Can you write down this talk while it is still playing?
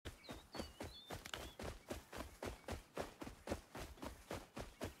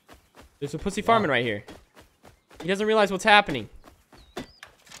There's a pussy farming right here. He doesn't realize what's happening.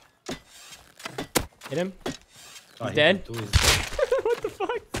 Hit him. He's dead. What the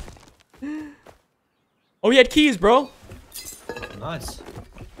fuck? Oh, he had keys, bro. Nice.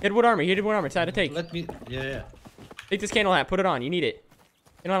 He had wood armor. He had wood armor. It's how to take. Let me. Yeah. Take this candle hat. Put it on. You need it.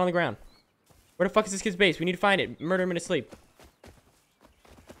 Get on the ground. Where the fuck is this kid's base? We need to find it. Murder him in his sleep.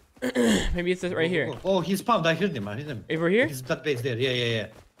 Maybe it's this right here. Oh, he's pumped. I heard him. If we're here? He's that base there. Yeah.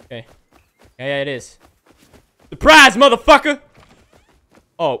 Okay. Yeah, it is. Surprise, motherfucker!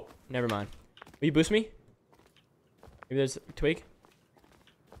 Oh, never mind. Will you boost me? Maybe there's a twig?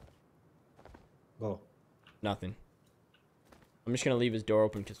 Go. Nothing. I'm just gonna leave his door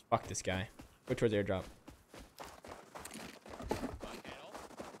open because fuck this guy. Go towards airdrop.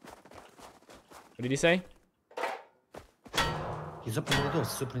 What did he say? He's opening the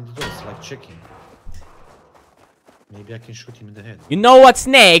doors, like checking. Maybe I can shoot him in the head. You know what's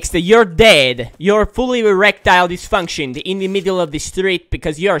next? You're dead. You're fully erectile dysfunctioned in the middle of the street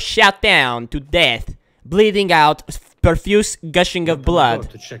because you're shot down to death, bleeding out, profuse gushing of blood.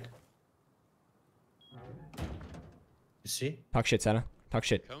 To check. You see? Talk shit, Santa. Talk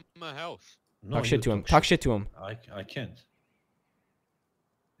shit. Come to my house. No, Talk shit to him. Talk shit to him. I can't.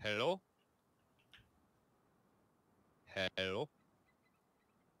 Hello? Hello?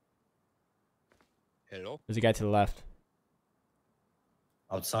 Hello? There's a guy to the left.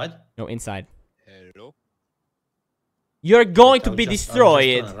 Outside? No, inside. Hello? You're going to I'll be just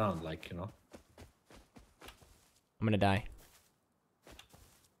destroyed. turn around, like, you know. I'm gonna die.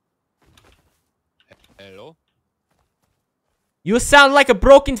 Hello? You sound like a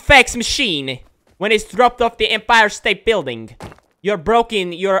broken fax machine when it's dropped off the Empire State Building. You're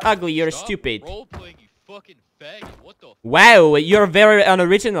broken, you're ugly, you're stupid. Role-playing, you fucking faggot. What the Wow, you're very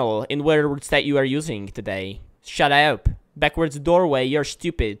unoriginal in words that you are using today. Shut up. Backwards doorway, you're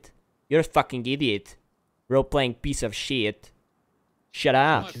stupid. You're a fucking idiot. Role-playing piece of shit. Shut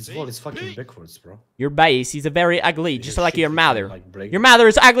up. His wall is fucking backwards, bro. Your base is a very ugly, just like your mother. Like Your mother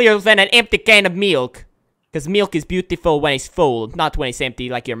is uglier than an empty can of milk. Because milk is beautiful when it's full, not when it's empty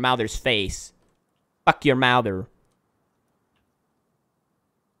like your mother's face. Fuck your mother.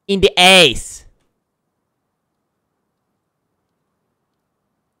 In the ace.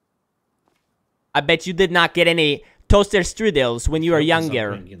 I bet you did not get any toaster strudels when you were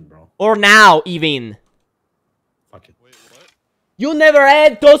younger. Or now, even. Fuck it. Wait, what? You never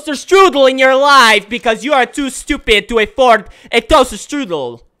had toaster strudel in your life because you are too stupid to afford a toaster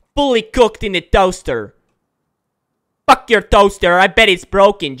strudel. Fully cooked in the toaster. Fuck your toaster. I bet it's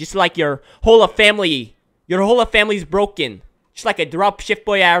broken. Just like your whole of family. Your whole of family's broken. Just like a drop Shift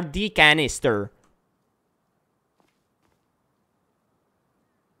Boy RD canister.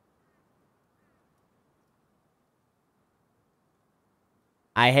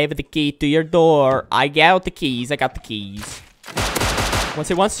 I have the key to your door. I got the keys. I got the keys. Once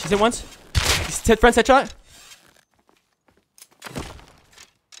hit once. He's hit once. He's hit front headshot.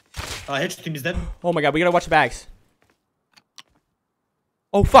 Headshot team is dead. Oh my god, we gotta watch the bags.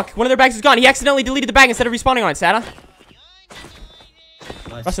 Oh fuck, one of their bags is gone. He accidentally deleted the bag instead of respawning on it, Sada.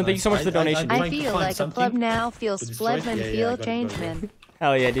 Nice, Rustin, thank you so much for the donation. I feel like a pleb now, feels plebman, feel change man.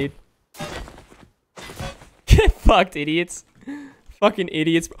 Hell yeah, dude. Get fucked, idiots. Fucking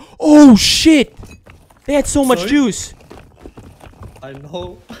idiots. Oh shit! They had so much juice. I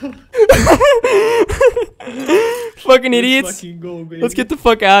know. Fucking idiots. Fucking go, baby. Let's get the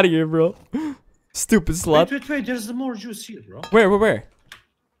fuck out of here, bro. Stupid slut. Wait, there's more juice here, bro. Where?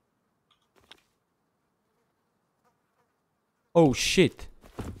 Oh shit.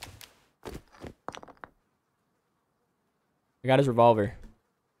 I got his revolver.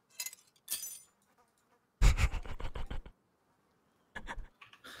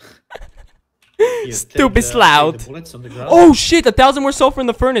 Stupid slout. Oh shit, 1,000 more sulfur in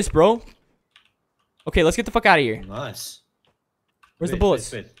the furnace, bro. Okay, let's get the fuck out of here. Nice. Where's the bullets?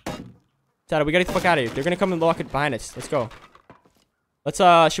 Sada, we gotta get the fuck out of here. They're gonna come and lock it behind us. Let's go.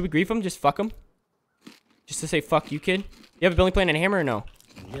 Let's, should we grief them? Just fuck them? Just to say fuck you, kid? You have a building plan and a hammer or no?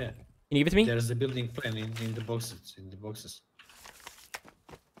 Yeah. Can you give it to me? There's a building plan in the boxes.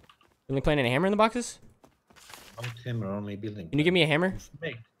 Building plan and a hammer in the boxes? Not hammer, only building. Can you give me a hammer?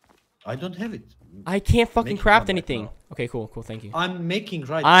 I don't have it. I can't fucking Make craft one right anything. now. Okay, cool, thank you. I'm making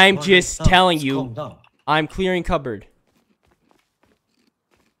right. I'm one just right now. telling Just you. calm down. I'm clearing cupboard.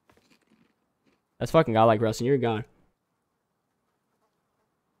 That's fucking godlike, Rustin. You're gone.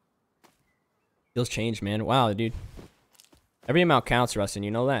 Feels changed, man. Wow, dude. Every amount counts, Rustin.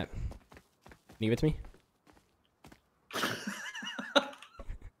 You know that. Can you give it to me?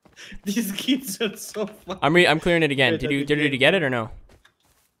 These kids are so funny. I'm clearing it again. Did you get it or no?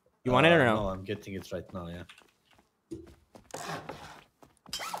 You want it or no? No, I'm getting it right now. Yeah.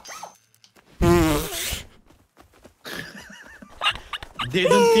 They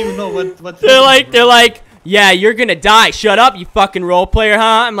don't even know what. They're like, yeah, you're gonna die. Shut up, you fucking role player,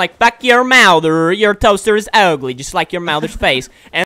 huh? I'm like, fuck your mouth, or your toaster is ugly, just like your mother's face. And